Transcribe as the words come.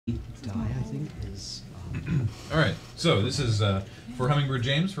think is... Alright, so this is for Hummingbird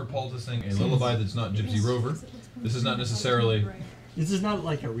James, for Paul to sing a lullaby that's not Gypsy Rover. This is not necessarily... This is not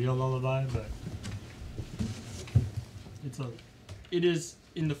like a real lullaby, but... It is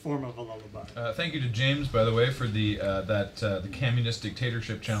in the form of a lullaby. Thank you to James, by the way, for the Communist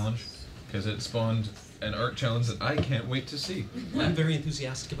Dictatorship Challenge, because it spawned an art challenge that I can't wait to see. I'm very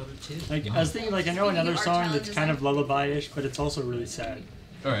enthusiastic about it too. Like, I was thinking, like, I know another song that's kind of lullaby-ish, but it's also really sad.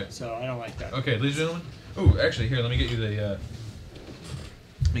 Alright. So I don't like that. Okay, ladies and gentlemen. Oh, actually, here, let me get you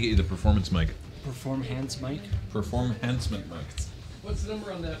the performance mic. Performance mic? Performance mic. What's the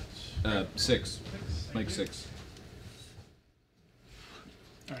number on that? 6. Mic 6.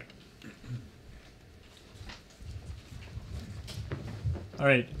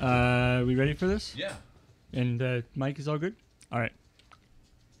 Alright, we ready for this? Yeah. And mic is all good? Alright.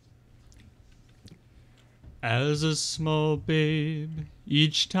 As a small babe,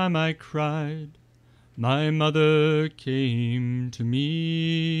 each time I cried, my mother came to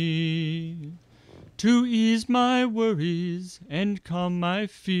me to ease my worries and calm my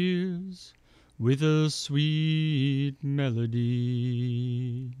fears with a sweet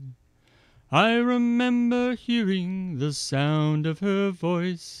melody. I remember hearing the sound of her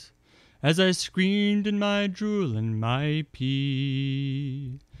voice as I screamed in my drool and my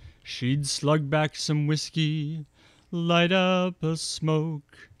pee. She'd slug back some whiskey, light up a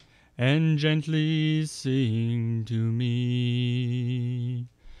smoke, and gently sing to me.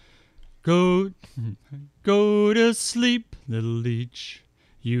 Go to sleep, little leech.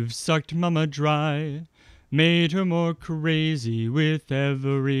 You've sucked mama dry, made her more crazy with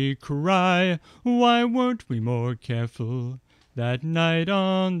every cry. Why weren't we more careful that night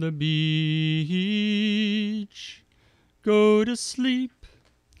on the beach? Go to sleep,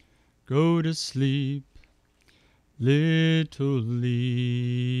 little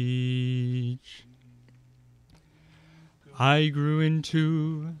leech. I grew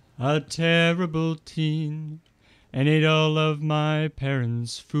into a terrible teen and ate all of my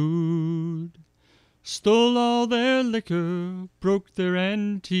parents' food. Stole all their liquor, broke their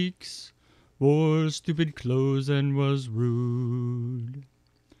antiques, wore stupid clothes and was rude.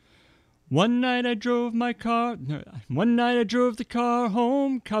 One night I drove the car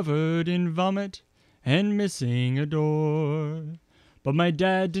home covered in vomit and missing a door. But my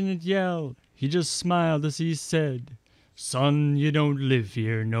dad didn't yell, he just smiled as he said, "Son, you don't live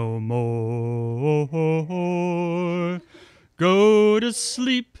here no more. Go to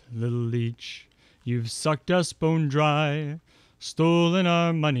sleep, little leech. You've sucked us bone dry, stolen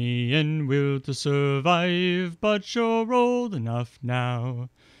our money and will to survive, but you're old enough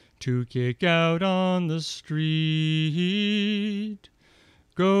now to kick out on the street.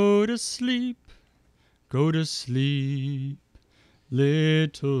 Go to sleep,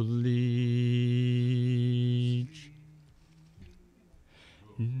 little leech."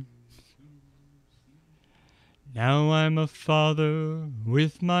 Now I'm a father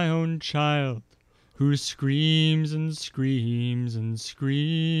with my own child, who screams and screams and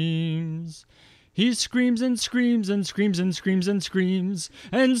screams. He screams and screams and screams and screams and screams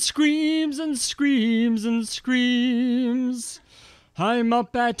and screams and screams and screams. I'm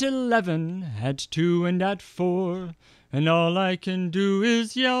up at 11, at 2 and at 4, and all I can do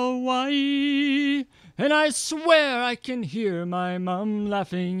is yell why. And I swear I can hear my mum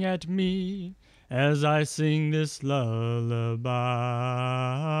laughing at me as I sing this lullaby.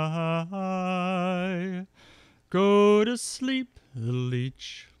 Go to sleep, little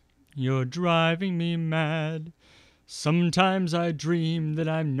leech, you're driving me mad. Sometimes I dream that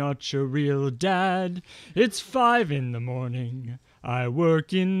I'm not your real dad. It's 5 in the morning, I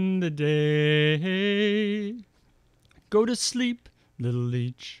work in the day. Go to sleep, little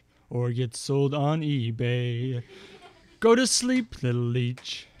leech, or get sold on eBay. Go to sleep, little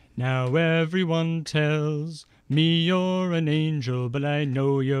leech. Now everyone tells me you're an angel, but I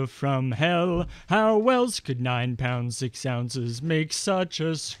know you're from hell. How else could 9 pounds 6 ounces make such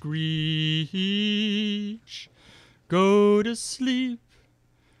a screech? Go to sleep,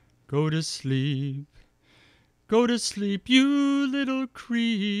 you little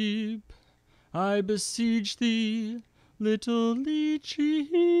creep. I beseech thee, little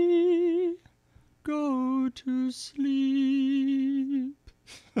leechy, go to sleep.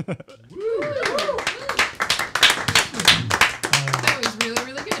 That was really,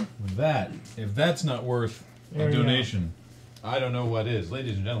 really good. That, if that's not worth There a you donation, I don't know what is.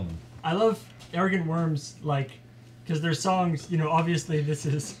 Ladies and gentlemen. I love Arrogant Worms, like, because their songs, you know, obviously this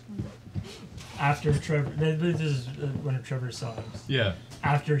is after Trevor, this is one of Trevor's songs. Yeah.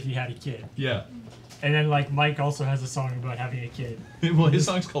 After he had a kid. Yeah. And then like Mike also has a song about having a kid. Well, his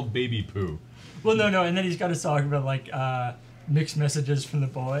song's called Baby Poo. Well, no, and then he's got a song about like mixed messages from the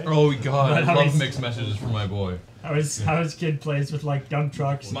boy. Oh God, But I how love he's- mixed messages from my boy. How his kid plays with like dump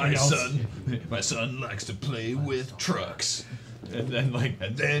trucks. My and also- son likes to play with trucks. And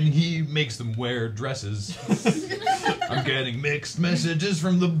then he makes them wear dresses. I'm getting mixed messages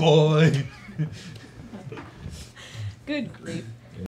from the boy. Good grief.